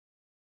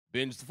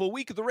Binge the full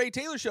week of The Ray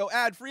Taylor Show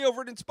ad-free over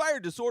at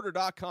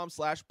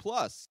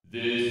inspireddisorder.com/plus.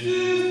 This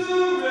is The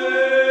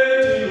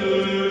Ray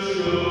Taylor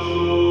Show.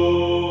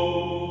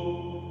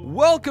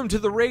 Welcome to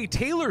The Ray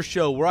Taylor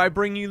Show, where I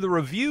bring you the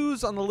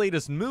reviews on the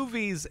latest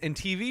movies and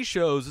TV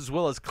shows, as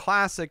well as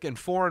classic and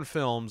foreign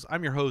films.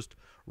 I'm your host,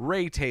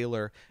 Ray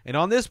Taylor, and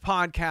on this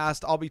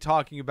podcast, I'll be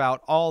talking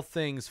about all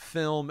things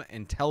film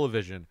and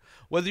television.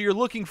 Whether you're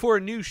looking for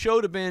a new show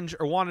to binge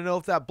or want to know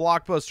if that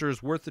blockbuster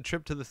is worth the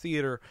trip to the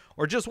theater,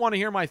 or just want to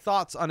hear my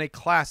thoughts on a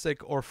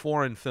classic or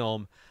foreign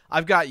film,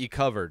 I've got you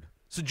covered.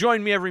 So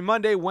join me every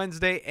Monday,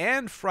 Wednesday,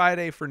 and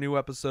Friday for new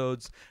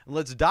episodes, and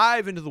let's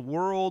dive into the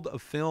world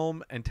of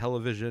film and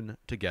television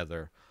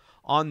together.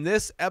 On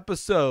this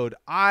episode,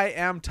 I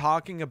am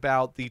talking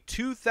about the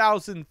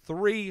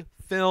 2003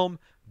 film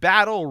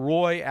Battle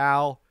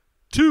Royale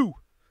II,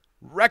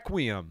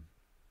 Requiem.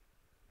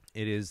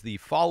 It is the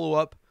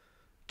follow-up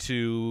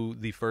to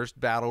the first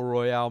Battle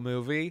Royale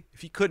movie.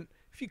 If you couldn't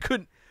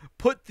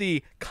put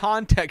the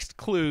context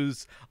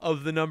clues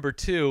of the number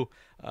 2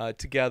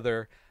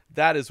 together,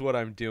 that is what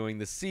I'm doing.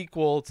 The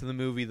sequel to the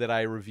movie that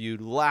I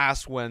reviewed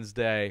last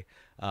Wednesday,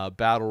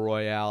 Battle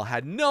Royale.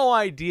 Had no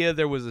idea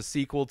there was a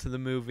sequel to the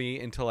movie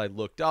until I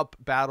looked up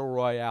Battle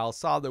Royale,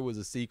 saw there was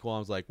a sequel. I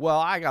was like, well,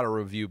 I got to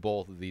review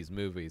both of these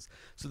movies.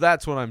 So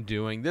that's what I'm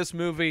doing. This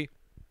movie,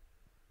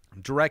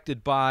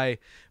 directed by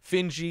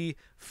Kenta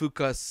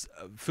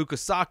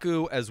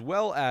Fukasaku as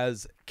well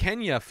as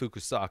Kenta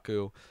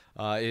Fukasaku.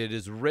 It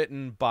is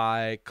written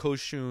by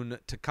Koushun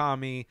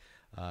Takami,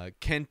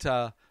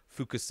 Kenta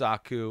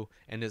Fukasaku,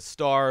 and it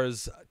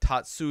stars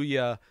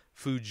Tatsuya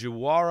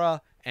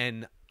Fujiwara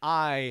and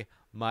Ai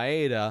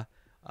Maeda.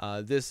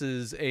 This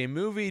is a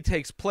movie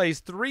takes place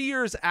 3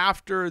 years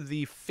after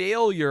the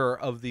failure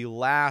of the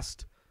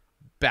last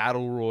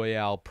Battle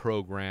Royale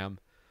program.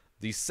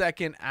 The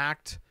second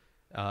act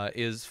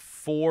is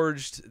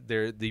forged.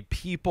 The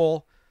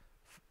people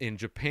in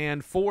Japan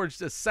forged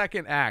a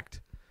second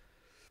act,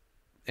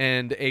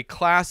 and a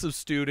class of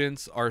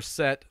students are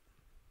sent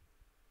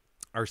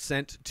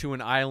to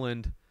an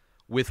island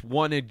with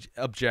one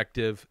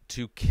objective: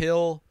 to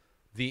kill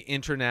the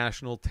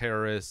international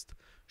terrorist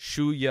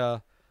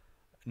Shuya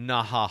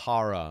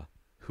Nanahara,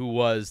 who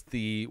was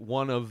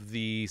one of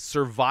the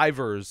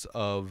survivors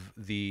of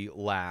the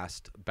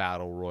last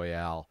Battle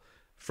Royale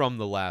from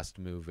the last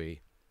movie.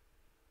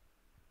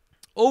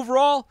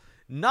 Overall,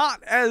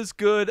 not as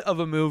good of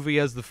a movie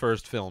as the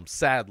first film,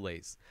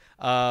 sadly,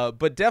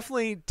 but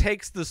definitely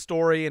takes the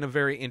story in a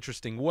very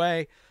interesting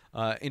way,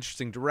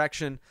 interesting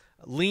direction.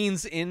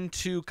 Leans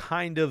into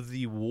kind of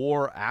the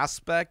war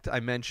aspect.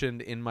 I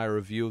mentioned in my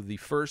review of the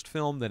first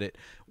film that it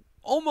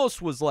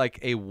almost was like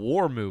a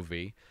war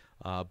movie,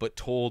 but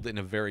told in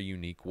a very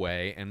unique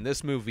way. And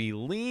this movie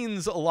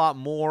leans a lot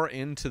more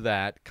into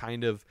that,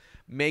 kind of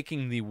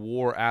making the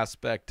war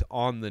aspect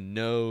on the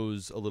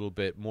nose a little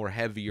bit more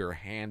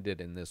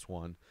heavier-handed in this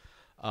one.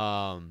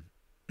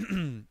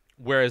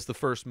 Whereas the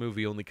first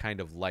movie only kind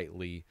of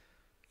lightly,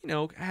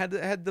 had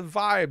the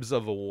vibes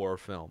of a war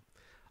film.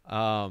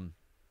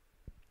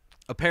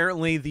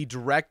 Apparently, the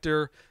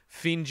director,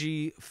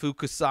 Kenta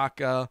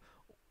Fukasaku,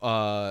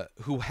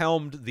 who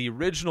helmed the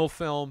original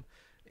film,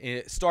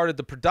 started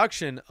the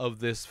production of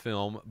this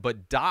film,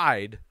 but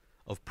died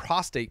of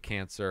prostate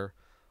cancer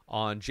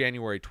on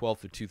January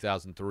 12th of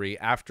 2003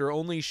 after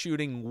only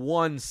shooting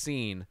one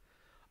scene.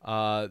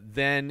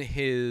 Then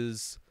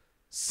his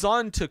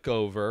son took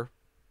over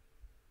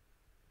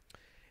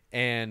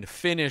and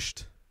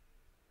finished.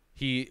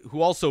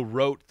 Who also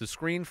wrote the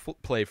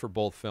screenplay for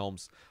both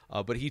films,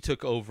 but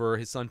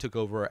his son took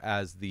over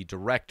as the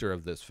director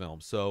of this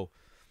film. So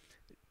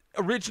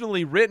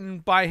originally written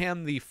by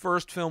him, the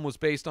first film was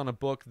based on a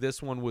book.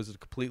 This one was a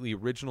completely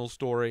original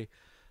story.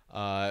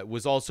 It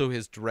was also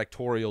his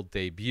directorial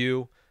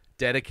debut,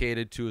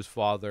 dedicated to his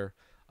father.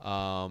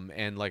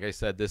 And like I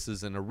said, this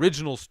is an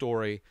original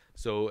story,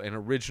 so an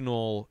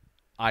original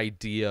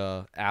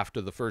idea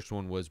after the first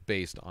one was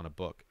based on a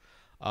book.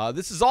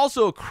 This is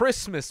also a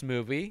Christmas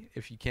movie,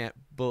 if you can't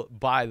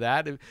buy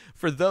that.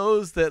 For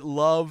those that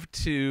love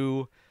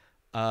to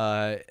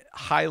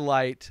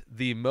highlight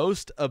the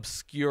most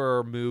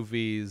obscure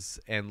movies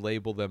and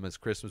label them as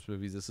Christmas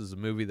movies, this is a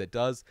movie that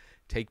does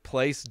take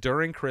place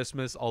during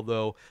Christmas,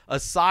 although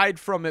aside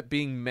from it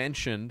being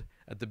mentioned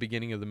at the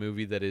beginning of the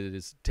movie that it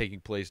is taking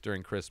place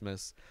during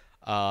Christmas,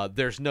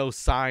 there's no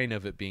sign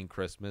of it being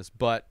Christmas.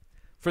 But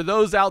for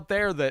those out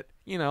there that,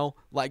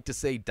 like to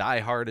say Die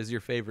Hard is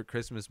your favorite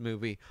Christmas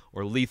movie,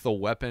 or Lethal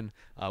Weapon,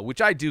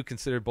 which I do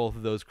consider both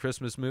of those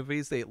Christmas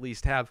movies. They at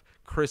least have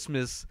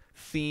Christmas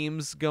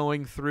themes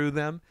going through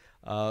them.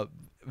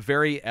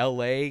 Very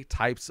LA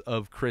types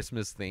of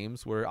Christmas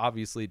themes, where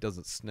obviously it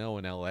doesn't snow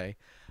in LA.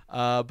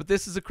 But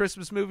this is a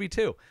Christmas movie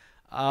too.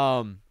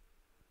 And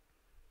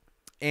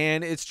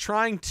it's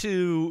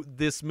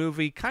this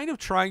movie kind of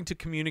trying to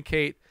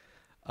communicate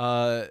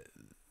the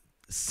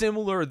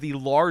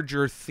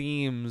larger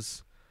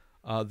themes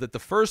that the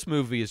first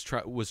movie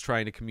was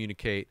trying to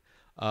communicate,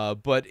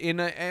 but in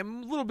a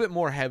little bit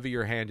more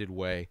heavier-handed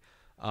way.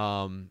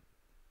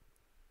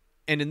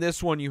 And And in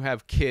this one, you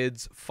have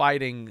kids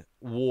fighting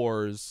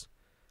wars,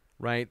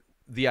 right?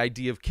 The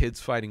idea of kids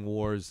fighting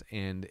wars,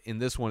 and in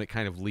this one, it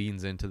kind of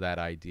leans into that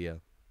idea.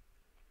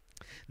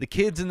 The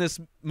kids in this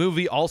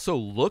movie also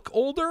look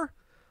older,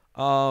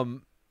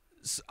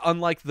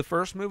 unlike the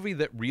first movie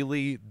that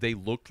really they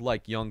looked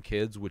like young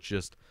kids, which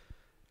just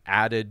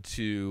added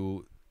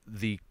to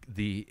the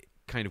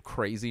kind of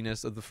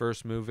craziness of the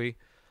first movie.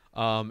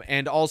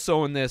 And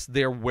also in this,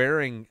 they're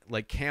wearing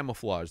like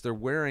camouflage. They're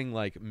wearing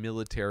like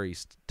military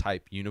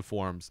type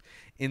uniforms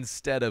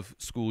instead of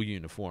school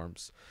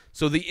uniforms.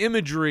 So the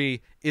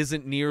imagery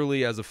isn't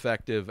nearly as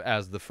effective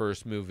as the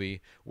first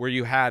movie, where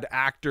you had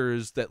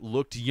actors that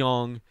looked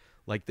young,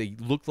 like they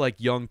looked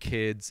like young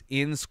kids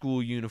in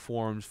school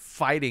uniforms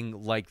fighting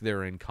like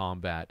they're in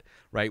combat,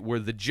 right? Where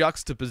the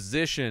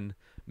juxtaposition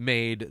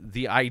made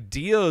the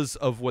ideas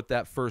of what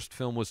that first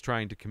film was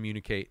trying to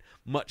communicate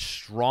much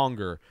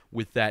stronger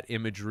with that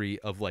imagery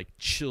of like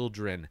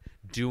children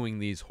doing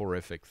these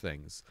horrific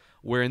things.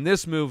 Where in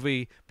this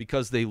movie,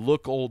 because they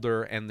look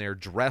older and they're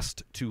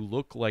dressed to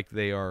look like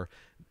they are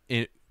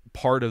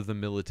part of the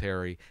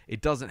military, it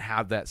doesn't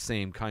have that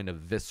same kind of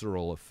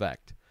visceral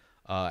effect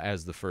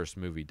as the first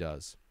movie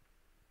does.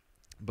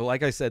 But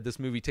like I said, this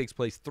movie takes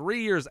place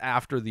 3 years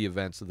after the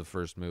events of the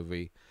first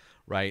movie,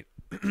 right?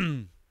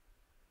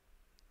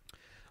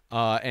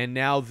 And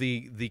now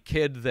the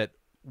kid that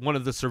one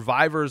of the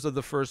survivors of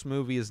the first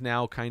movie is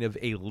now kind of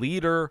a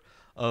leader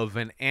of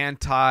an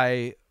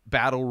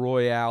anti-battle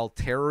royale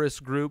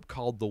terrorist group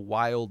called the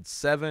Wild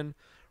Seven,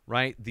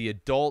 right? The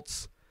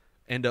adults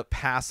end up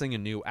passing a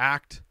new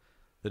act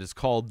that is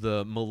called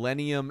the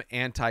Millennium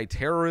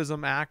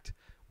Anti-Terrorism Act,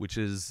 which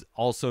is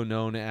also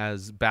known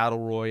as Battle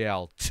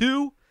Royale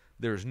II.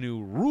 There's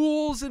new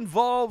rules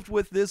involved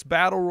with this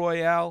Battle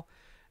Royale,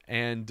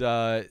 and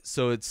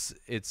so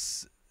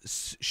it's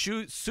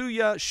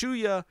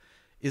Shuya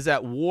is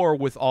at war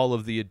with all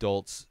of the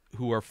adults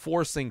who are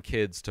forcing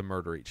kids to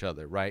murder each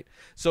other, right?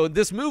 So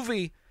this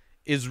movie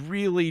is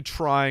really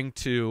trying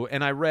to,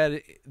 and I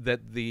read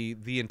that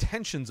the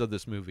intentions of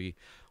this movie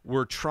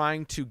were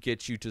trying to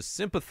get you to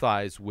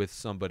sympathize with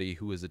somebody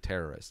who is a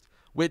terrorist,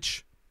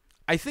 which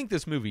I think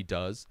this movie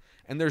does.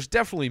 And there's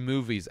definitely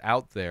movies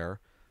out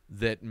there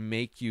that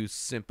make you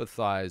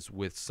sympathize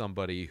with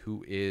somebody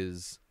who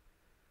is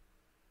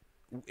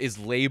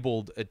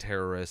labeled a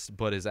terrorist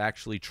but is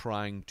actually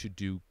trying to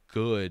do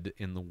good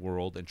in the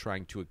world and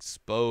trying to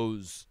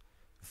expose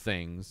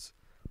things.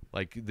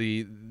 Like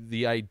the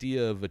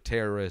idea of a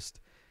terrorist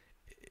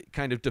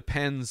kind of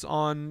depends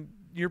on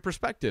your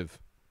perspective,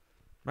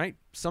 right?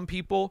 Some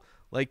people,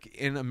 like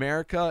in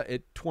America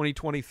at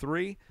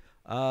 2023,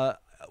 a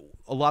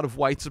lot of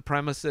white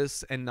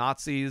supremacists and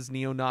Nazis,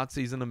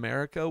 neo-Nazis in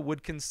America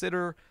would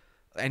consider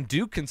and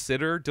do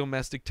consider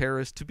domestic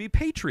terrorists to be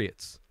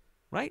patriots.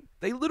 Right?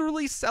 They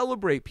literally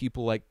celebrate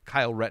people like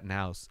Kyle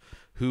Rittenhouse,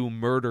 who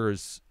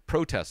murders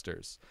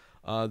protesters.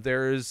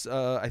 There's,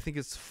 I think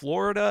it's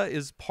Florida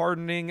is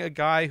pardoning a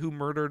guy who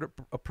murdered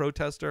a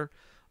protester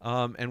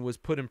and was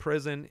put in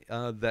prison.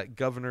 That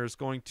governor is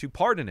going to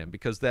pardon him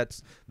because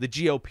that's the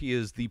GOP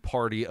is the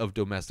party of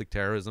domestic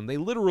terrorism. They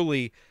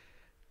literally,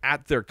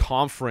 at their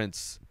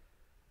conference,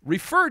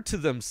 referred to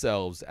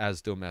themselves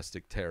as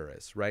domestic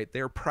terrorists. Right?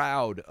 They're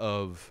proud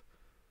of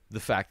the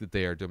fact that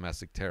they are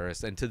domestic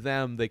terrorists, and to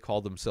them they call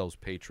themselves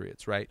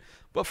patriots, right?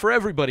 But for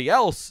everybody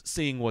else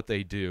seeing what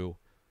they do,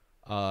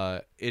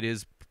 it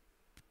is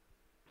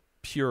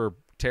pure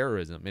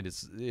terrorism. It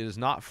is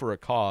not for a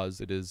cause.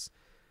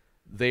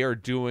 They are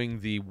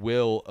doing the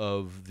will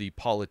of the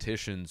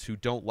politicians who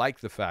don't like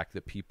the fact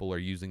that people are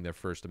using their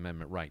First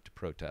Amendment right to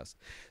protest.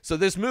 So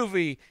this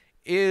movie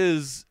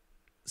is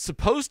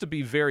supposed to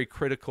be very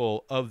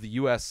critical of the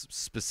U.S.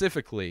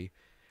 specifically,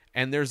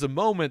 and there's a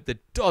moment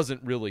that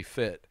doesn't really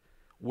fit,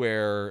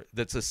 where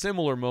that's a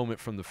similar moment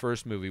from the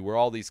first movie where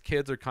all these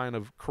kids are kind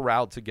of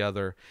corralled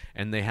together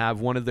and they have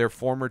one of their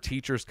former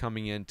teachers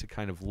coming in to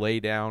kind of lay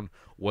down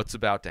what's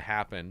about to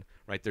happen,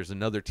 right? There's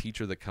another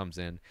teacher that comes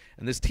in,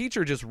 and this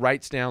teacher just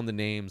writes down the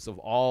names of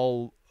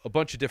a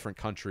bunch of different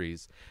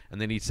countries,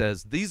 and then he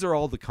says, these are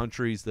all the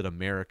countries that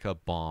America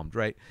bombed,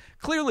 right?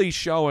 Clearly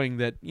showing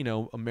that,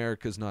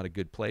 America's not a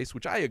good place,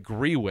 which I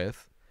agree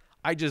with.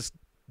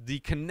 The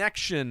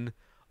connection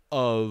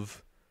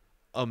of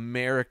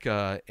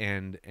America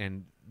and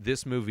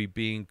this movie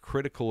being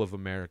critical of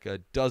America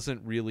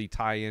doesn't really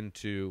tie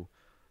into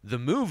the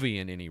movie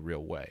in any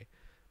real way,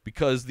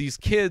 because these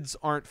kids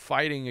aren't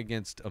fighting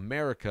against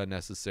America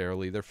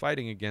necessarily. They're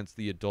fighting against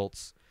the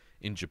adults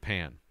in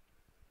Japan.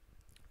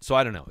 So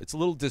I don't know. It's a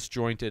little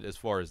disjointed as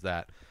far as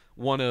that.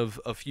 One of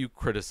a few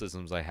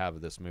criticisms I have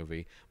of this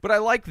movie, but I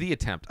like the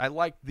attempt. I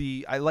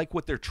like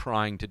what they're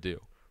trying to do,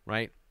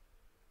 right?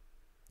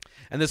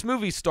 And this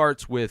movie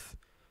starts with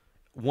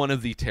one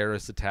of the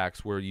terrorist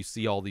attacks where you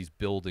see all these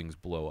buildings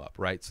blow up,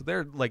 right? So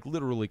they're like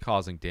literally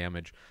causing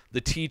damage.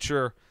 The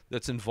teacher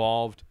that's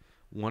involved,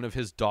 one of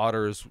his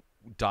daughters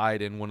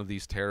died in one of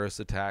these terrorist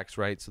attacks,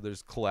 right? So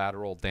there's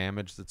collateral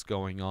damage that's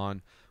going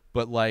on.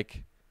 But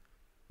like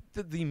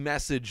the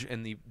message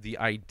and the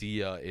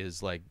idea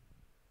is like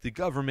the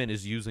government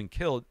is using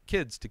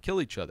kids to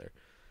kill each other,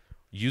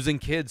 using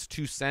kids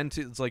to send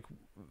to, it's like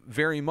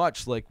very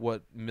much like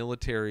what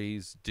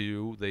militaries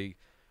do. They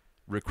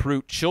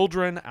recruit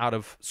children out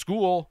of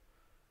school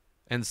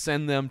and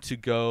send them to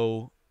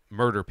go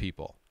murder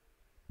people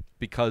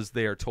because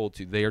they are told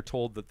to. They are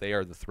told that they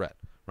are the threat,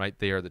 right?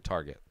 They are the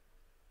target.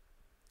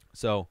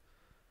 So,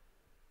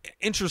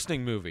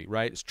 interesting movie,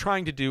 right? It's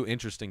trying to do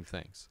interesting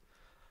things.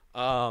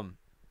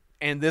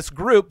 And this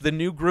group, the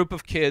new group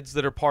of kids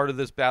that are part of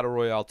this Battle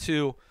Royale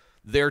 2,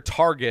 their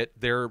target,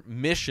 their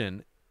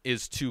mission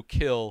is to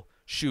kill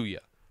Shuya,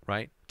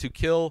 right? To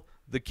kill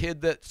the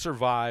kid that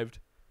survived,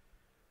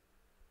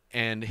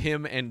 and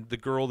him and the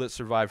girl that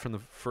survived from the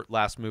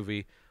last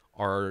movie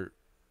were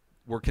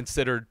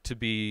considered to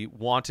be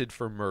wanted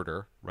for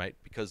murder, right?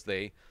 Because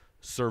they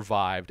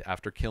survived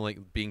after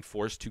being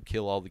forced to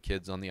kill all the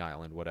kids on the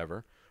island,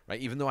 whatever,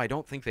 right? Even though I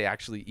don't think they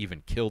actually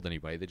even killed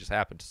anybody. They just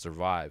happened to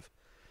survive.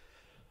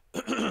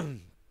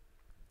 And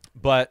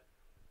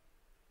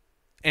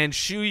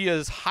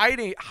Shuya's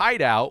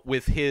hideout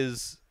with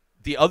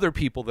the other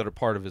people that are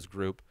part of his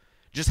group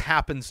just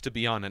happens to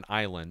be on an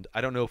island.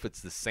 I don't know if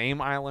it's the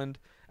same island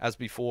as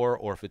before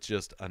or if it's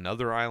just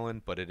another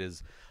island, but it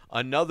is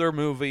another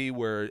movie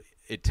where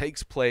it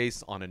takes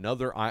place on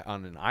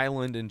an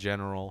island in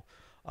general.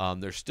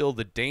 There's still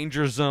the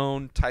danger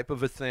zone type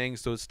of a thing,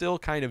 so it's still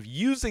kind of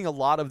using a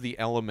lot of the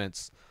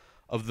elements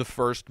of the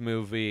first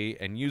movie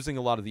and using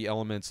a lot of the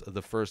elements of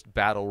the first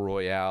Battle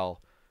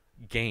Royale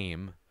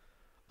game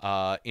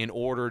in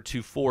order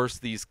to force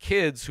these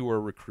kids who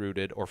are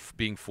recruited or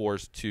being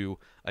forced to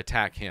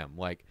attack him,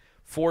 like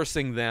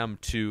forcing them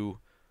to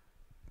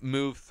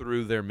move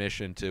through their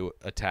mission to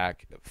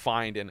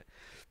find and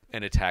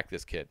attack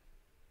this kid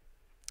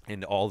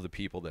and all the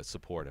people that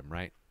support him,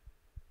 right?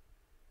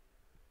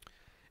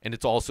 And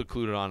it's all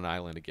secluded on an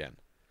island again.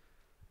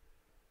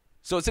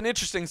 So it's an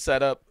interesting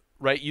setup,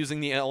 right? Using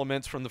the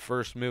elements from the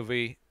first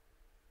movie,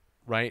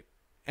 right?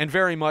 And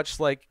very much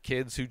like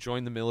kids who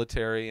join the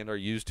military and are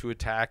used to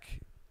attack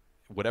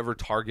whatever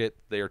target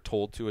they are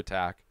told to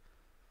attack.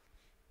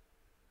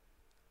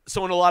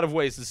 So in a lot of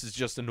ways, this is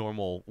just a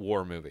normal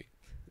war movie.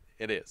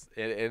 It is.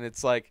 And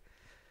it's like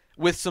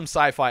with some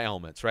sci-fi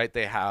elements, right?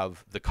 They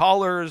have the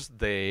collars.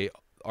 They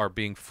are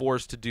being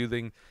forced to do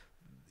things,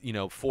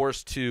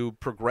 forced to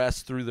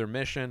progress through their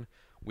mission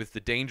with the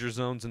danger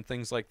zones and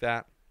things like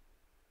that.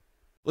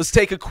 Let's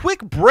take a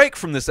quick break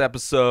from this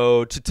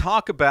episode to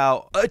talk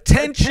about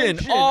Attention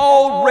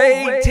all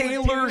Ray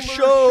Taylor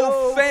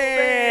Show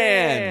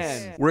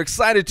fans! We're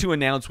excited to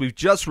announce we've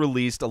just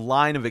released a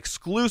line of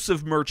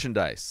exclusive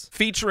merchandise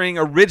featuring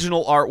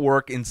original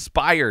artwork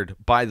inspired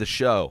by the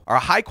show. Our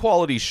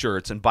high-quality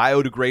shirts and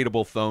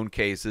biodegradable phone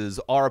cases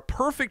are a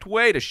perfect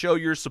way to show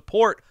your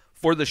support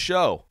for the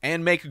show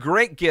and make a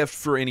great gift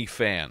for any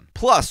fan.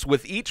 Plus,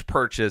 with each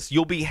purchase,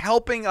 you'll be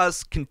helping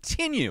us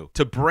continue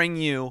to bring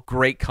you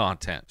great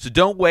content. So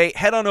don't wait.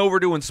 Head on over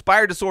to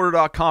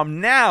InspiredDisorder.com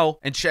now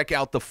and check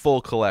out the full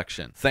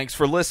collection. Thanks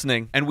for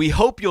listening, and we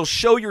hope you'll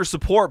show your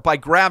support by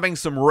grabbing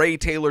some Ray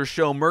Taylor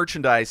Show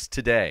merchandise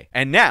today.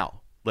 And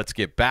now, let's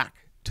get back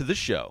to the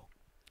show.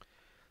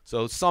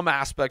 So some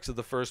aspects of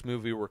the first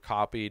movie were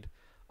copied,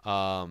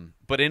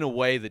 but in a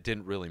way that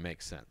didn't really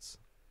make sense.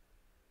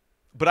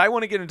 But I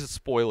want to get into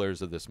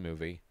spoilers of this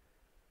movie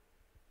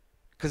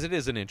because it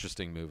is an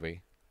interesting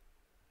movie.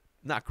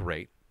 Not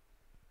great,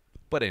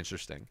 but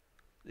interesting.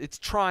 It's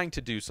trying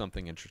to do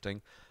something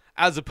interesting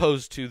as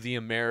opposed to the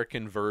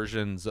American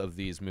versions of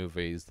these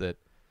movies,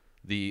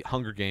 the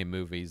Hunger Game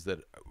movies that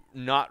are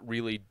not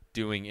really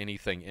doing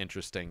anything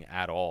interesting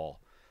at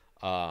all.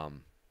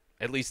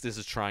 At least this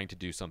is trying to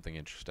do something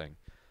interesting.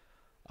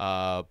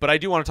 But I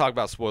do want to talk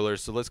about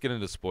spoilers, so let's get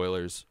into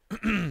spoilers.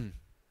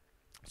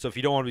 So if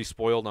you don't want to be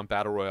spoiled on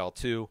Battle Royale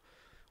 2,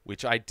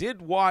 which I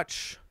did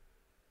watch,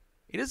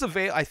 it is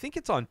I think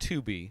it's on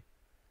Tubi.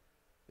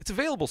 It's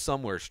available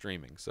somewhere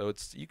streaming, so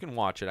you can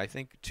watch it. I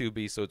think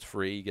Tubi, so it's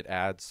free. You get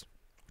ads,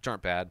 which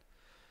aren't bad.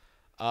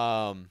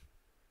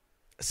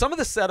 Some of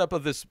the setup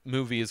of this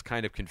movie is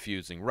kind of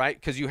confusing, right?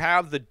 Because you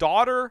have the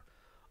daughter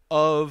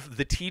of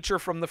the teacher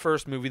from the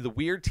first movie, the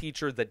weird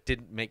teacher that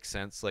didn't make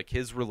sense, like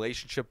his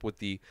relationship with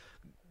the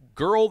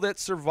girl that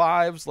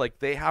survives, like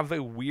they have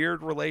a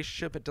weird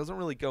relationship. It doesn't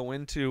really go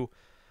into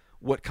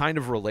what kind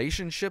of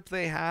relationship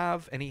they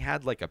have. And he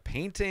had like a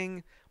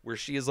painting where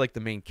she is like the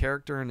main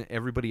character and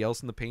everybody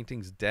else in the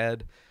painting's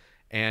dead.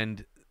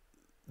 And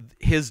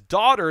his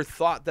daughter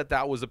thought that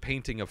that was a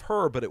painting of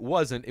her, but it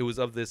wasn't. It was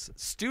of this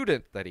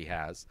student that he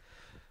has.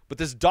 But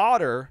this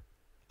daughter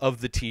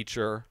of the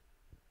teacher,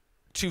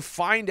 to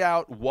find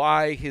out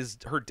why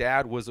her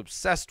dad was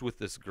obsessed with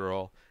this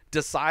girl,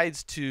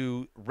 decides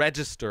to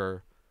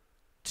register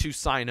to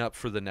sign up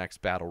for the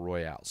next Battle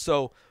Royale.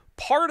 So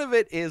part of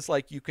it is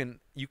like you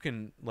can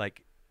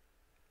like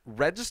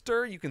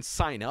register, you can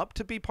sign up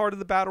to be part of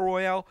the Battle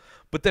Royale,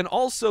 but then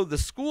also the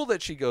school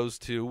that she goes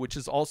to, which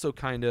is also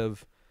kind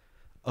of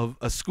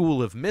a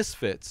school of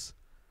misfits,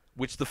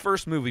 which the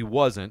first movie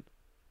wasn't.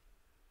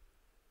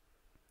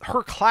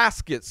 her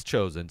class gets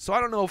chosen. So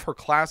I don't know if her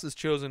class is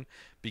chosen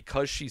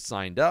because she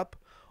signed up,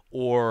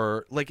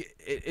 or like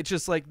it's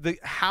just like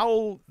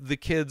how the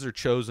kids are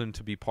chosen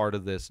to be part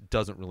of this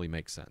doesn't really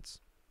make sense.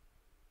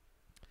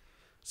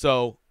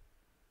 So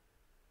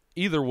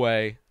either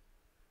way,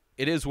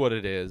 it is what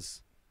it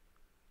is.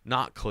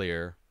 Not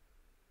clear.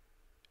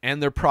 And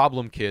they're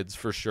problem kids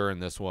for sure in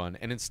this one.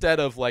 And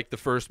instead of like the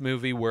first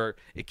movie where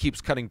it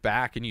keeps cutting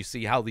back and you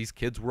see how these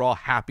kids were all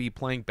happy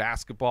playing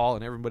basketball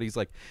and everybody's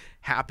like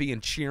happy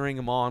and cheering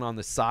them on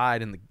the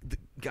side, and the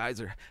guys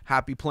are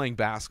happy playing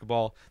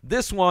basketball.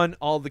 This one,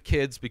 all the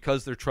kids,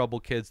 because they're trouble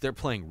kids, they're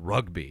playing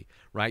rugby,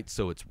 right?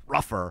 So it's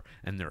rougher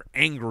and they're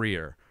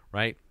angrier,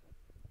 right?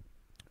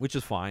 Which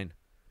is fine.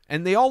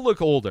 And they all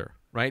look older,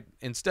 right?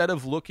 Instead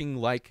of looking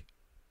like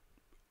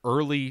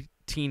early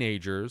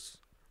teenagers,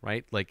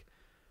 right? Like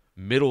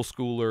middle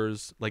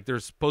schoolers, like they're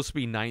supposed to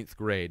be 9th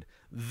grade.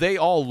 They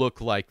all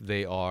look like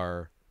they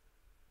are,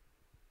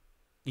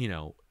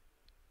 18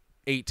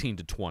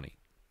 to 20,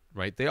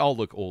 right? They all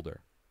look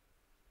older.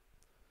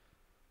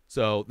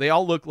 So they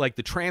all look like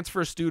the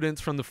transfer students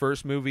from the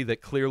first movie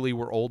that clearly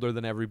were older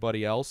than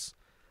everybody else.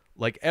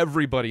 Like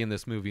everybody in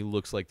this movie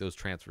looks like those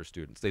transfer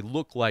students. They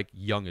look like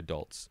young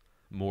adults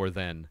more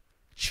than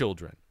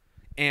children.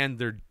 And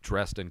they're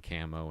dressed in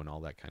camo and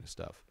all that kind of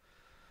stuff.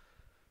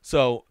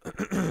 So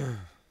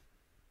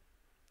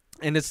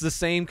and it's the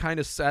same kind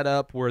of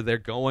setup where they're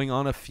going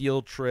on a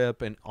field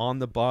trip, and on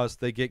the bus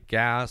they get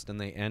gassed and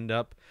they end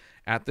up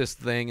at this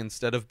thing.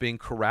 Instead of being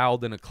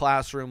corralled in a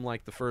classroom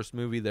like the first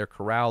movie, they're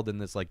corralled in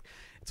this, like,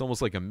 it's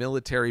almost like a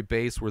military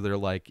base where they're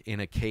like in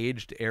a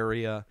caged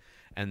area,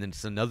 and then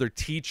it's another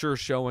teacher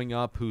showing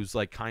up who's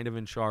like kind of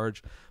in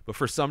charge. But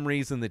for some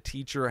reason the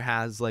teacher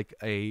has like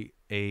a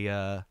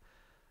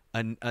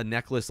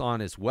necklace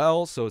on as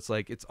well, so it's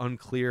like it's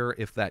unclear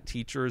if that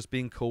teacher is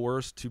being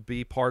coerced to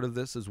be part of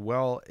this as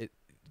well. It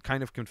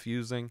kind of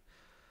confusing.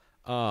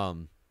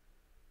 And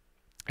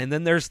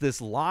then there's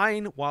this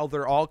line while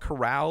they're all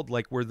corralled,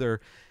 like where they're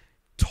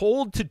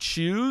told to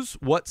choose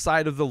what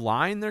side of the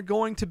line they're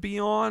going to be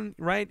on,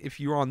 right? If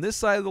you're on this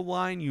side of the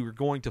line, you're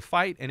going to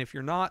fight, and if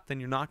you're not, then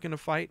you're not going to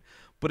fight.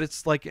 But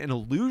it's like an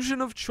illusion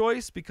of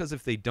choice, because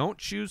if they don't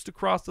choose to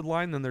cross the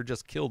line, then they're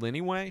just killed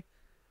anyway.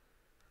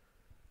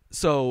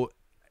 So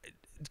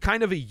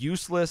kind of a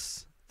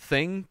useless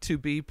thing to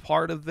be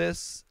part of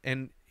this,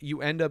 and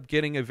you end up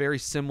getting a very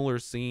similar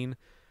scene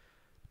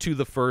to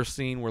the first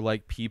scene where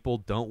like people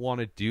don't want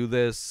to do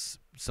this.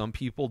 Some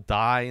people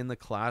die in the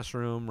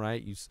classroom,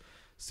 right? You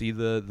see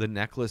the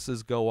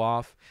necklaces go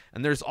off.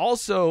 And there's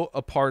also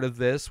a part of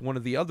this, one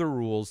of the other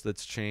rules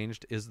that's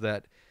changed is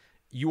that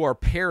you are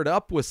paired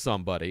up with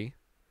somebody,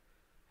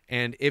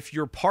 and if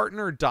your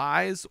partner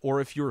dies, or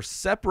if you're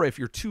separate, if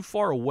you're too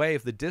far away,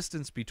 if the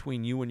distance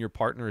between you and your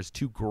partner is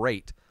too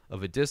great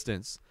of a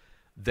distance,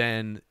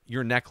 then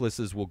your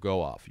necklaces will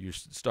go off. You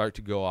start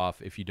to go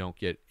off if you don't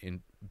get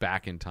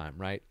back in time,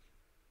 right?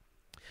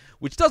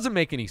 Which doesn't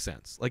make any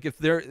sense. Like if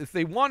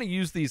they want to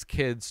use these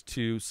kids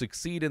to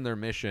succeed in their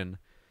mission,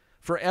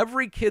 for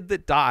every kid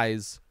that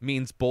dies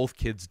means both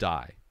kids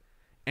die.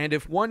 And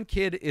if one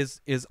kid is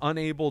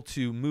unable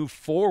to move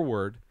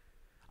forward,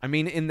 I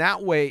mean, in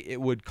that way,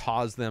 it would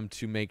cause them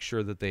to make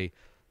sure that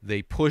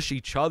they push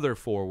each other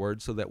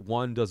forward so that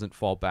one doesn't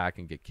fall back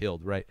and get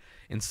killed, right?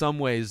 In some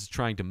ways,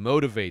 trying to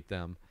motivate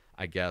them,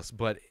 I guess.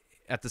 But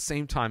at the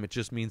same time, it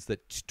just means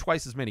that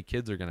twice as many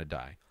kids are going to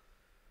die.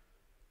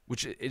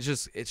 Which it's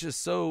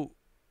just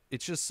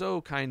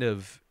so kind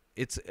of,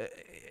 it's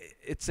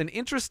an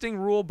interesting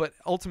rule, but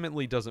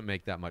ultimately doesn't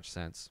make that much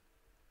sense.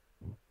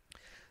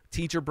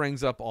 Teacher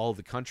brings up all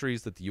the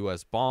countries that the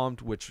U.S.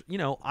 bombed, which,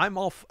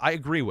 I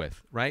agree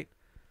with, right?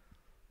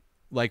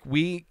 Like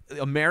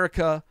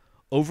America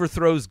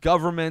overthrows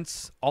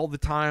governments all the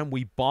time.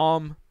 We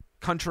bomb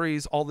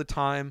countries all the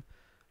time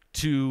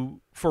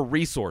for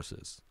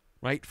resources,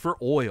 right? For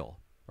oil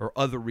or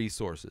other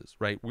resources,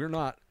 right? We're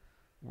not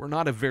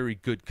a very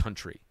good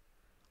country.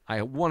 I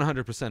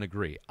 100%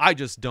 agree. I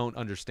just don't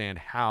understand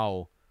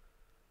how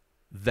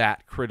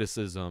that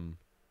criticism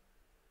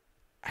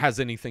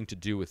has anything to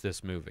do with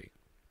this movie.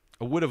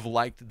 I would have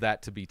liked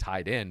that to be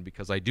tied in,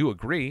 because I do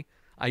agree.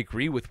 I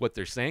agree with what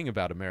they're saying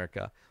about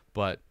America,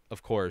 but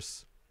of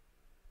course,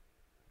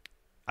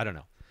 I don't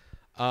know.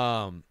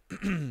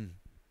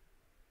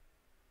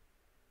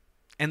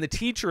 And the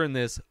teacher in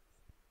this,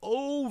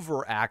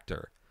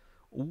 overactor,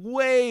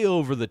 way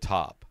over the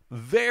top,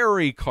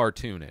 very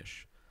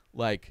cartoonish,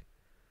 like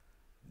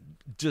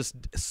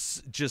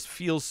just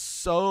feels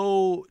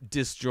so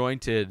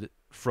disjointed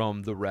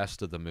from the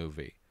rest of the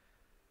movie.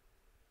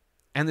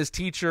 And this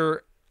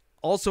teacher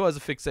also has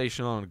a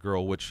fixation on a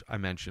girl, which I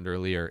mentioned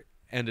earlier,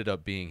 ended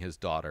up being his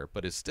daughter,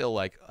 but is still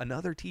like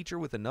another teacher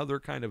with another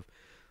kind of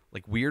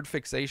like weird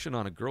fixation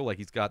on a girl. Like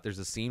there's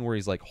a scene where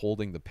he's like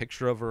holding the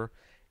picture of her,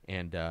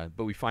 and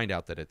but we find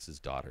out that it's his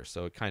daughter,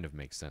 so it kind of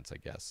makes sense, I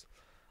guess.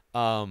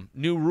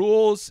 New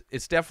rules.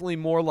 It's definitely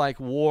more like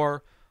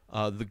war.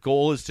 The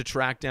goal is to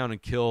track down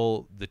and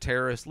kill the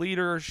terrorist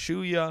leader,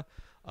 Shuya.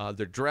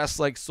 They're dressed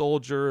like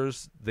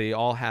soldiers. They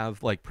all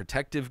have like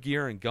protective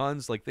gear and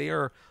guns. Like they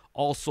are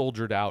all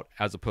soldiered out,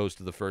 as opposed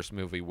to the first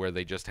movie where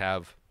they just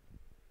have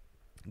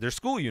their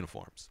school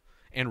uniforms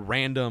and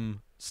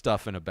random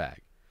stuff in a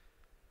bag.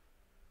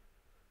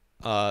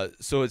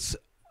 So it's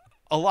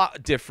a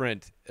lot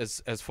different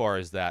as far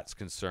as that's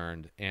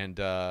concerned, and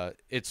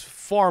it's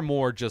far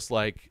more just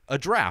like a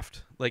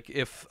draft. Like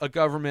if a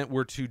government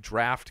were to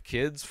draft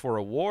kids for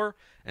a war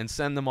and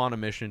send them on a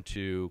mission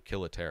to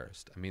kill a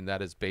terrorist. I mean,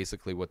 that is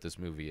basically what this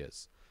movie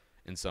is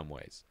in some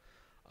ways.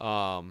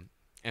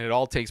 And it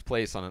all takes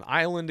place on an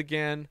island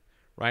again,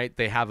 right?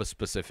 They have a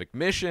specific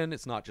mission.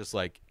 It's not just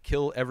like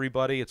kill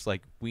everybody. It's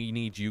like, we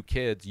need you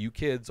kids. You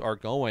kids are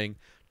going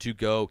to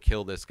go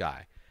kill this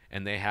guy.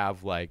 And they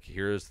have like,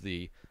 here's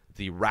the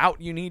route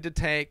you need to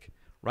take,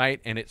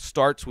 right? And it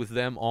starts with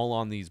them all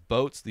on these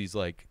boats, these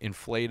like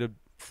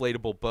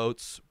inflatable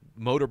boats,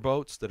 motor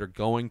boats that are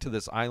going to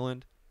this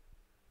island.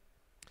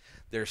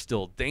 There's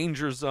still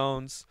danger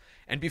zones.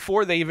 And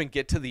before they even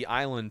get to the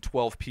island,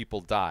 12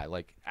 people die.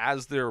 Like,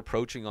 as they're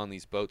approaching on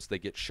these boats, they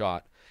get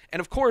shot.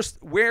 And, of course,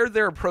 where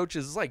their approach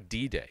is like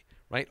D-Day,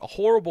 right? A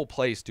horrible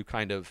place to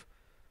kind of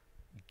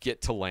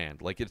get to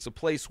land. Like, it's a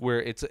place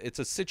where it's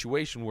a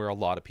situation where a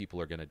lot of people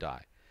are going to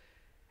die.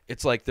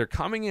 It's like they're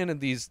coming in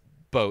these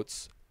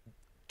boats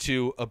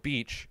to a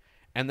beach,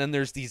 and then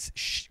there's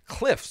these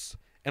cliffs.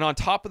 And on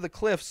top of the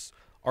cliffs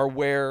are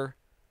where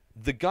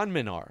the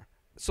gunmen are.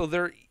 So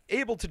they're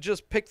able to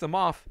just pick them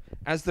off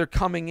as they're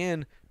coming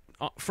in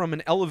from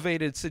an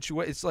elevated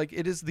situation. It's like,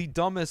 it is the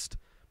dumbest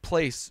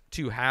place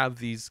to have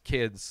these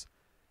kids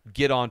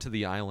get onto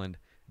the island.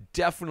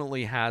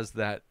 Definitely has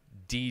that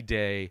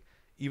D-Day,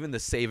 even the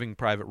Saving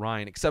Private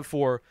Ryan, except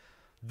for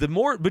the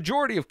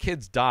majority of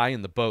kids die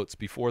in the boats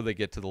before they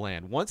get to the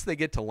land. Once they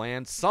get to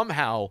land,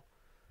 somehow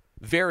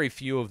very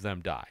few of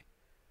them die,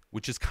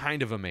 which is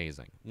kind of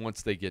amazing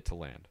once they get to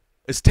land.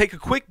 Let's take a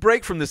quick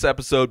break from this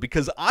episode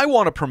because I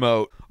want to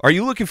promote. Are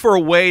you looking for a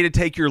way to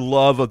take your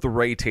love of the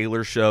Ray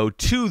Taylor Show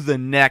to the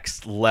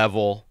next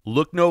level?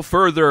 Look no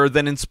further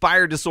than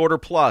Inspired Disorder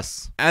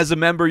Plus. As a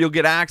member, you'll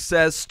get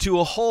access to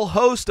a whole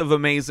host of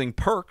amazing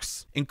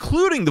perks,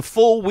 including the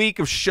full week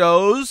of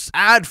shows,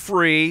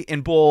 ad-free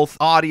in both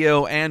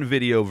audio and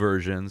video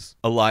versions,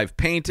 a live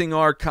painting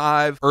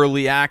archive,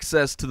 early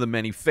access to the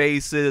many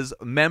faces,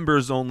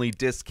 members-only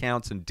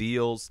discounts and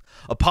deals,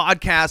 a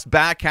podcast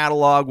back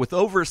catalog with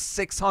over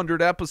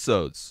 600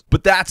 episodes.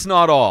 But that's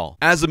not all.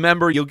 As a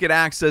member, you'll get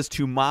access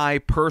to my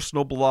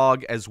personal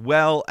blog as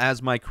well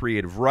as my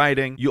creative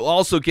writing. You'll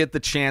also get the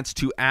chance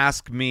to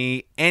ask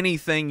me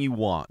anything you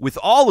want. With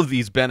all of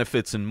these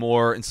benefits and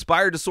more,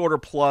 Inspired Disorder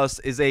Plus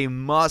is a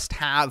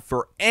must-have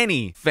for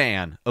any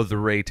fan of the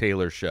Ray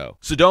Taylor Show.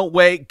 So don't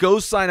wait. Go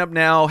sign up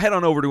now. Head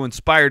on over to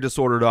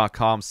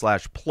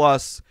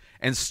inspireddisorder.com/plus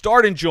and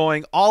start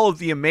enjoying all of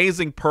the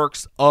amazing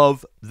perks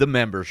of the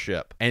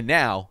membership. And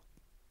now,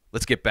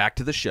 let's get back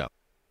to the show.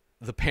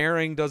 The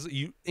pairing does,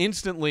 you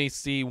instantly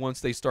see once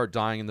they start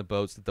dying in the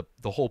boats that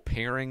the whole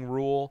pairing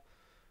rule,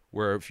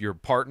 where if your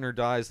partner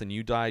dies, then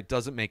you die,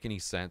 doesn't make any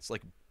sense.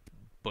 Like,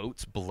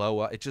 boats blow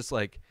up. It just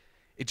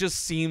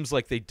seems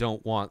like they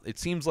don't want, it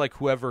seems like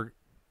whoever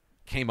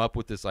came up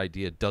with this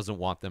idea doesn't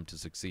want them to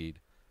succeed.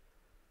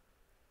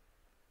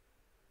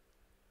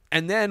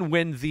 And then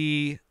when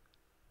the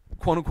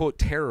quote-unquote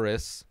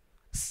terrorists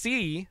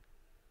see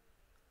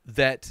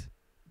that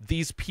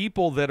these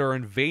people that are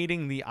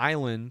invading the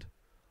island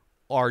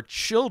are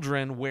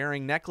children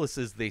wearing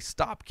necklaces, they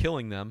stop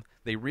killing them.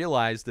 They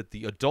realize that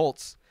the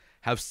adults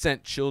have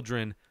sent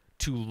children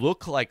to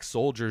look like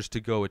soldiers to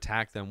go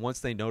attack them. Once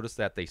they notice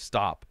that, they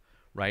stop,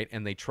 right?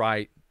 And they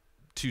try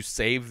to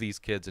save these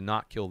kids and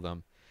not kill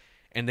them.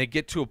 And they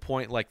get to a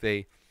point like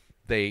they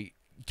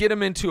get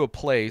them into a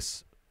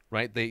place,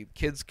 right?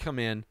 Kids come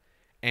in,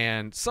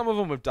 and some of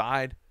them have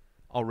died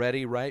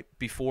already, right?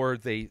 Before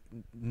they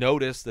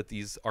notice that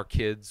these are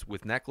kids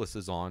with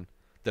necklaces on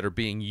that are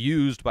being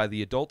used by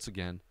the adults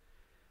again.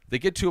 They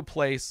get to a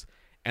place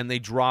and they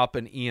drop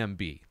an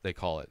EMB, they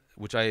call it,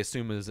 which I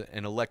assume is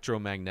an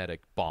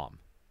electromagnetic bomb.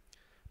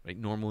 Right?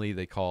 Normally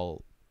they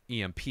call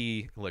EMP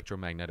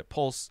electromagnetic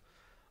pulse,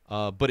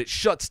 but it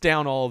shuts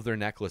down all of their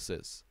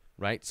necklaces,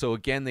 right? So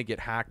again, they get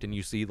hacked, and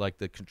you see like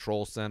the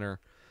control center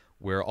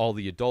where all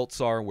the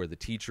adults are, where the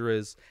teacher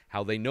is,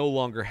 how they no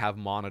longer have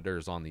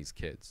monitors on these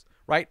kids,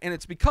 right? And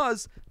it's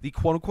because the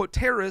quote-unquote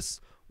terrorists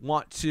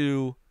want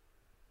to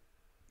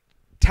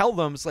tell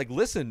them, it's like,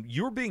 listen,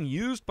 you're being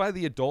used by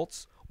the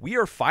adults. We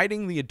are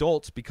fighting the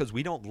adults because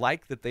we don't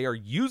like that they are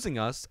using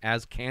us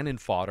as cannon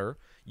fodder,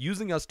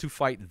 using us to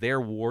fight their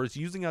wars,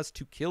 using us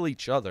to kill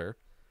each other,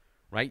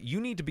 right?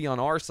 You need to be on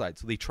our side.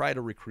 So they try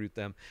to recruit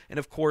them. And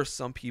of course,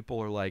 some people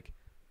are like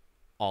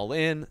all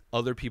in.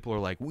 Other people are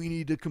like, we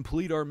need to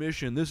complete our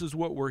mission. This is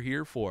what we're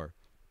here for.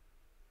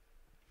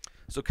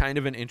 So kind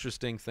of an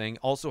interesting thing.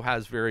 Also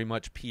has very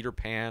much Peter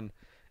Pan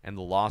and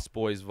the Lost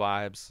Boys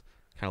vibes,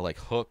 kind of like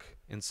Hook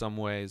in some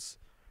ways,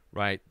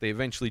 right? They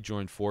eventually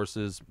joined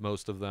forces,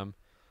 most of them.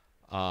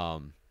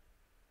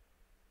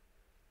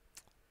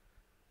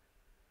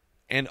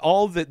 And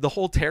all the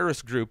whole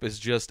terrorist group is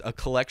just a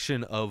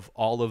collection of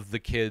all of the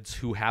kids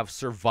who have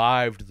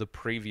survived the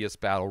previous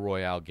Battle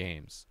Royale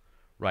games,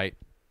 right?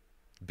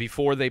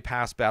 Before they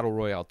pass Battle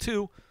Royale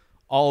 2,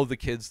 all of the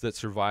kids that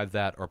survived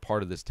that are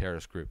part of this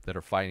terrorist group that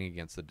are fighting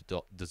against the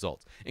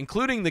adults,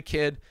 including the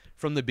kid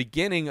from the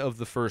beginning of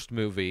the first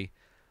movie,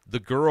 the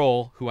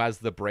girl who has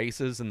the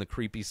braces and the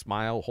creepy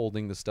smile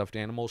holding the stuffed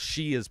animal.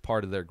 She is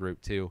part of their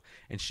group too,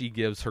 and she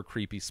gives her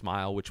creepy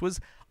smile, which was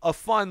a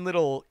fun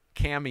little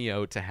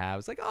cameo to have.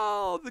 It's like,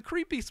 oh, the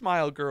creepy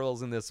smile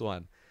girl's in this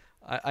one.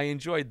 I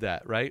enjoyed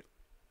that, right?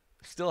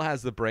 Still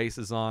has the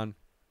braces on.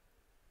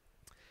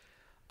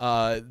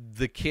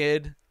 The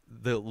kid,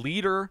 the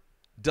leader,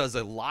 does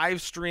a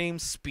live stream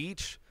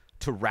speech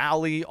to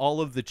rally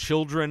all of the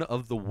children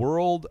of the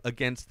world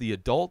against the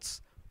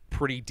adults.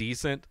 Pretty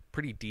decent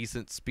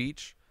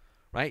speech,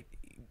 right?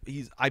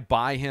 I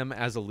buy him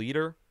as a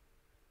leader.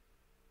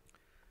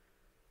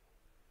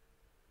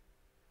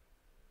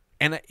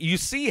 And you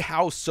see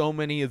how so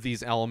many of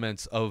these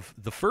elements of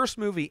the first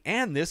movie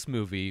and this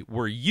movie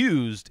were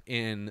used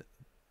in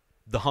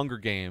the Hunger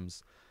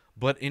Games,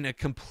 but in a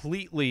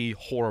completely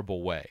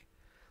horrible way.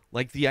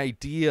 Like the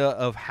idea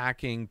of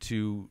hacking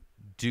to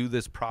do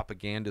this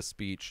propaganda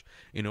speech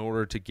in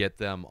order to get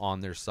them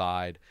on their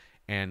side,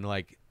 and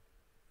like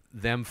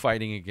them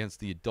fighting against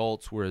the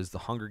adults, whereas the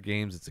Hunger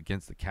Games, it's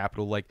against the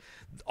Capitol. Like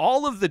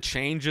all of the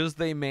changes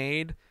they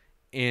made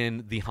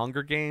in the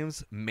Hunger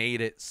Games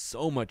made it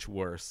so much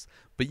worse.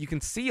 But you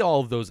can see all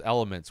of those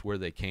elements where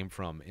they came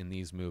from in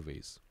these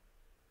movies.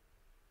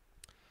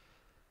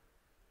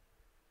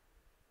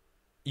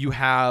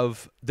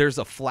 There's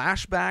a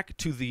flashback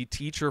to the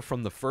teacher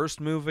from the first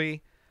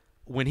movie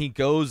when he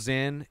goes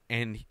in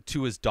and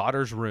to his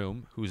daughter's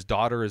room, whose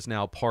daughter is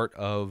now part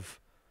of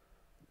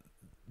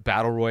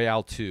Battle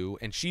Royale 2,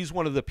 and she's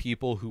one of the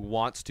people who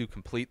wants to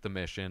complete the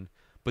mission,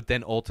 but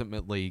then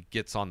ultimately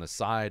gets on the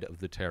side of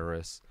the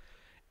terrorists.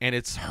 And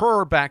it's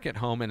her back at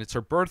home, and it's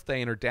her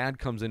birthday, and her dad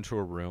comes into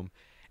her room,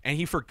 and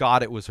he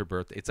forgot it was her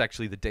birthday. It's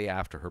actually the day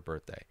after her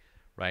birthday,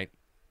 right?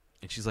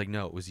 And she's like,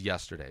 no, it was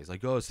yesterday. He's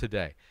like, oh, it's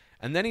today.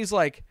 And then he's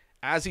like,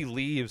 as he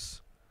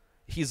leaves,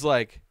 he's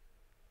like,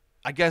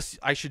 I guess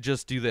I should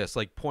just do this,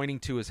 like pointing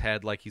to his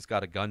head like he's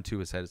got a gun to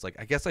his head. It's like,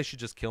 I guess I should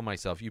just kill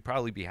myself. You'd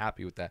probably be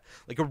happy with that.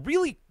 Like a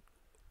really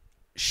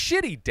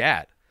shitty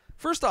dad.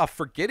 First off,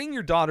 forgetting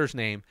your daughter's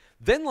name,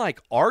 then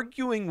like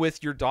arguing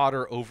with your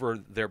daughter over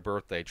their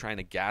birthday, trying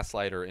to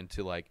gaslight her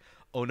into like,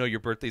 oh no, your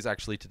birthday's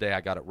actually today.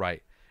 I got it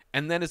right.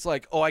 And then it's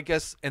like, oh, I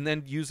guess, and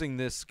then using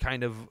this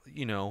kind of,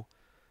 you know,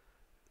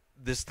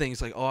 this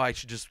thing's like, oh, I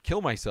should just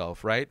kill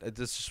myself, right?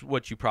 This is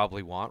what you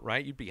probably want,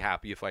 right? You'd be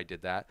happy if I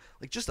did that.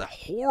 Like just a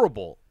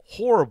horrible,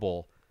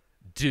 horrible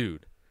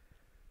dude,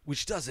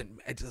 which doesn't,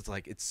 it's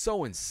like, it's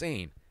so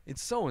insane.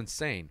 It's so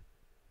insane.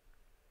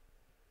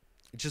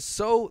 Just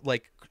so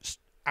like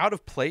out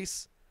of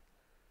place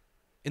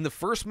in the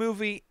first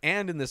movie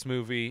and in this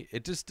movie.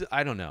 It just,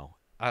 I don't know.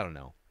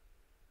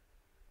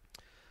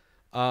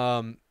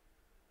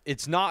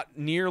 It's not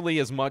nearly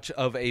as much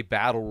of a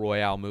battle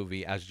royale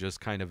movie as just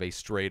kind of a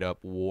straight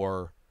up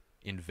war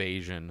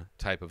invasion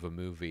type of a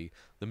movie.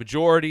 The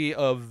majority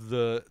of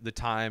the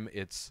time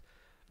it's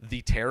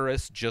the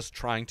terrorists just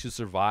trying to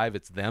survive.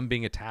 It's them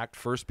being attacked,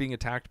 first being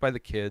attacked by the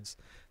kids.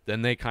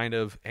 Then they kind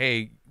of,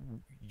 hey,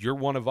 you're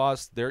one of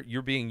us.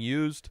 You're being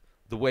used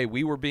the way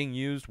we were being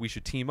used. We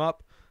should team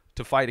up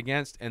to fight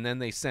against. And then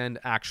they send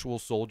actual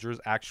soldiers,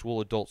 actual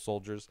adult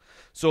soldiers.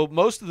 So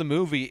most of the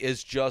movie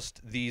is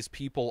just these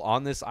people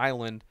on this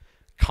island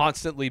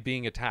constantly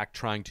being attacked,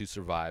 trying to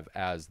survive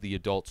as the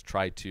adults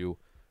try to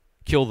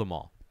kill them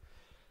all.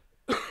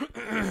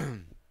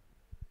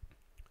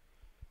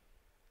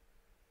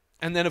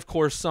 And then, of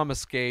course, some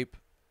escape.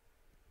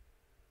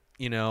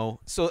 You know,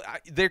 so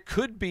there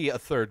could be a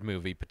third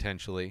movie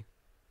potentially.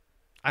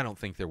 I don't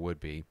think there would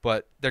be,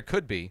 but there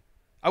could be.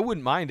 I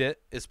wouldn't mind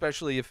it,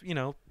 especially if, you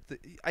know,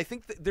 I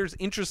think there's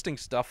interesting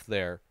stuff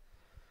there,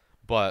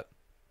 but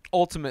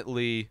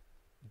ultimately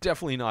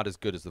definitely not as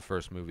good as the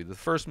first movie. The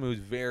first movie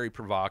is very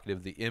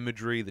provocative. The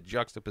imagery, the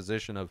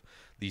juxtaposition of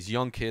these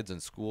young kids in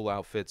school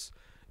outfits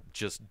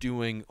just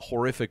doing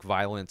horrific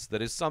violence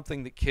that is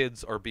something that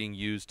kids are being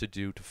used to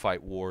do to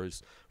fight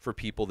wars for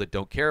people that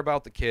don't care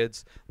about the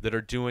kids, that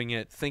are doing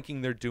it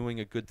thinking they're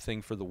doing a good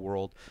thing for the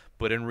world,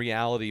 but in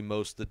reality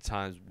most of the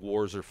times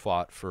wars are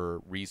fought for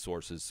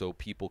resources so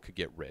people could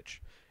get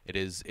rich. It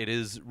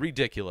is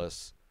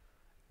ridiculous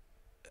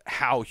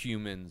how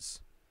humans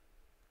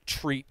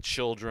treat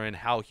children,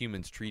 how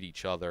humans treat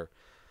each other.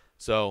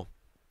 So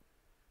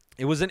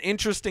it was an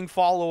interesting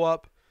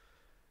follow-up.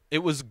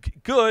 It was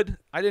good.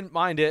 I didn't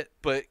mind it,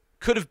 but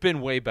could have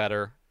been way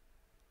better.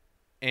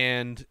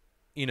 And,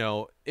 you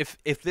know, if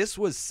this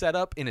was set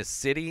up in a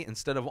city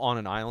instead of on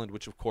an island,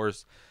 which, of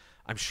course,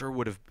 I'm sure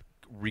would have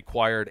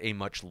required a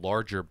much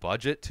larger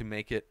budget to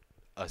make it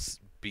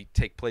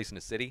take place in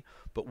a city,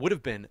 but would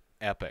have been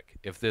epic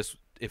if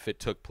it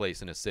took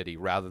place in a city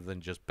rather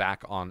than just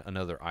back on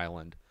another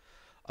island.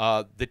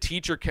 The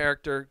teacher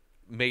character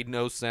made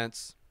no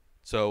sense.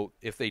 So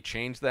if they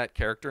change that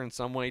character in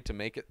some way to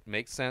make it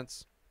make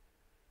sense.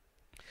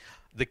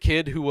 The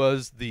kid who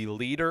was the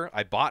leader,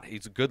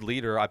 he's a good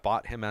leader. I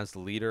bought him as the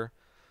leader.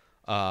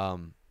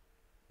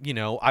 You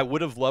know, I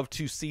would have loved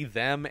to see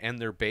them and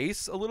their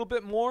base a little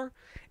bit more.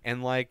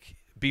 And, like,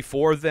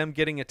 before them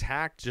getting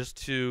attacked, just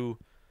to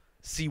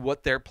see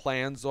what their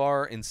plans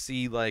are and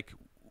see, like,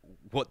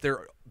 what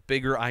their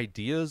bigger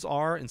ideas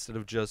are instead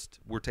of just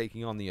we're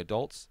taking on the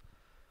adults.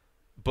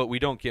 But we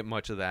don't get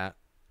much of that.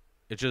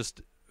 It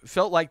just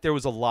felt like there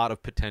was a lot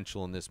of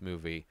potential in this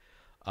movie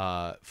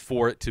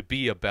for it to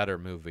be a better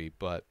movie.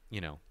 But, you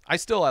know, I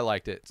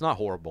liked it. It's not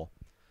horrible.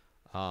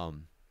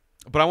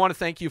 But I want to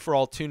thank you for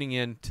all tuning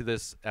in to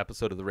this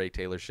episode of The Ray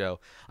Taylor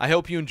Show. I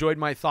hope you enjoyed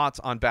my thoughts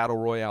on Battle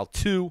Royale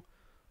 2,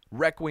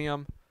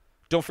 Requiem.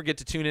 Don't forget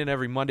to tune in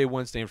every Monday,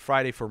 Wednesday, and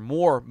Friday for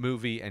more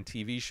movie and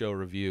TV show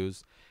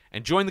reviews.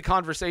 And join the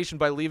conversation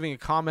by leaving a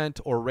comment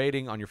or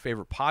rating on your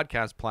favorite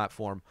podcast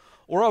platform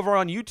or over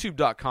on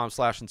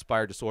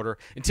youtube.com/inspireddisorder.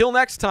 Until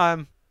next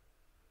time,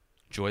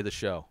 enjoy the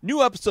show.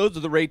 New episodes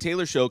of The Ray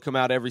Taylor Show come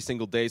out every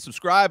single day.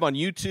 Subscribe on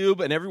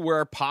YouTube and everywhere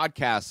our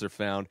podcasts are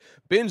found.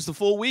 Binge the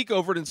full week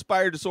over at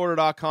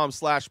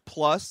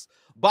inspireddisorder.com/plus.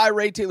 Buy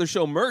Ray Taylor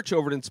Show merch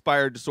over at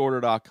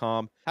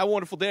inspireddisorder.com. Have a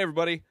wonderful day,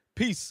 everybody.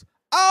 Peace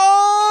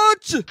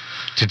out!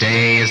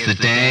 Today is the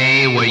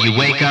day where you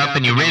wake up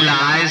and you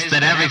realize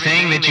that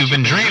everything that you've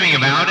been dreaming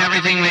about,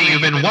 everything that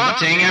you've been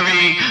wanting,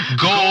 every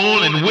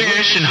goal and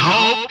wish and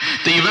hope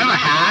that you've ever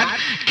had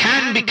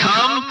can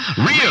become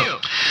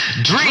real.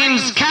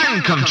 Dreams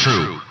can come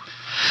true.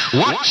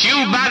 What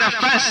you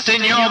manifest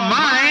in your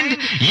mind,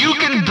 you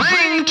can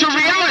bring to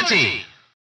reality.